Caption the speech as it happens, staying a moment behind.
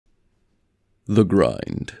The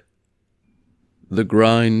grind. The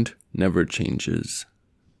grind never changes.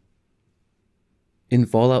 In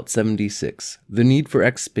Fallout 76, the need for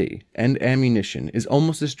XP and ammunition is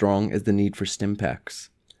almost as strong as the need for stim packs.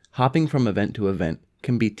 Hopping from event to event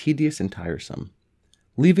can be tedious and tiresome,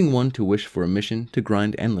 leaving one to wish for a mission to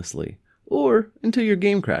grind endlessly, or until your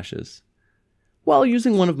game crashes. While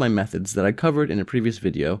using one of my methods that I covered in a previous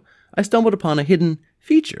video, I stumbled upon a hidden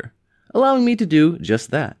feature, allowing me to do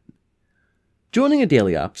just that. Joining a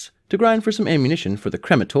daily ops to grind for some ammunition for the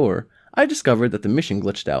cremator, I discovered that the mission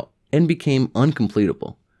glitched out and became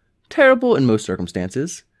uncompletable. Terrible in most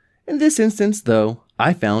circumstances. In this instance, though,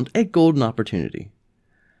 I found a golden opportunity.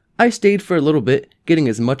 I stayed for a little bit, getting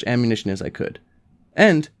as much ammunition as I could.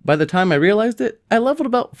 And by the time I realized it, I leveled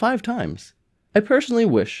about 5 times. I personally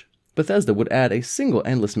wish Bethesda would add a single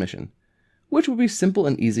endless mission, which would be simple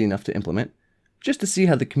and easy enough to implement, just to see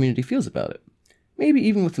how the community feels about it. Maybe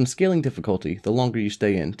even with some scaling difficulty the longer you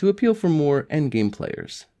stay in to appeal for more endgame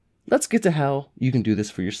players. Let's get to how you can do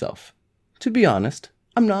this for yourself. To be honest,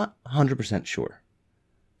 I'm not 100% sure.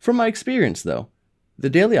 From my experience though,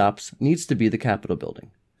 the daily ops needs to be the Capitol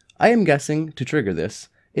building. I am guessing to trigger this,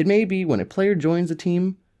 it may be when a player joins a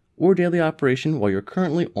team or daily operation while you're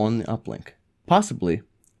currently on the uplink. Possibly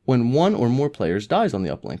when one or more players dies on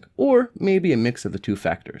the uplink, or maybe a mix of the two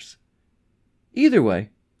factors. Either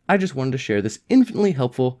way, I just wanted to share this infinitely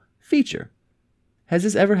helpful feature. Has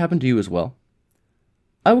this ever happened to you as well?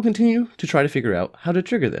 I will continue to try to figure out how to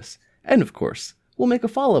trigger this, and of course, we'll make a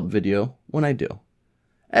follow-up video when I do.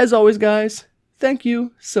 As always guys, thank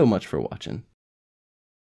you so much for watching.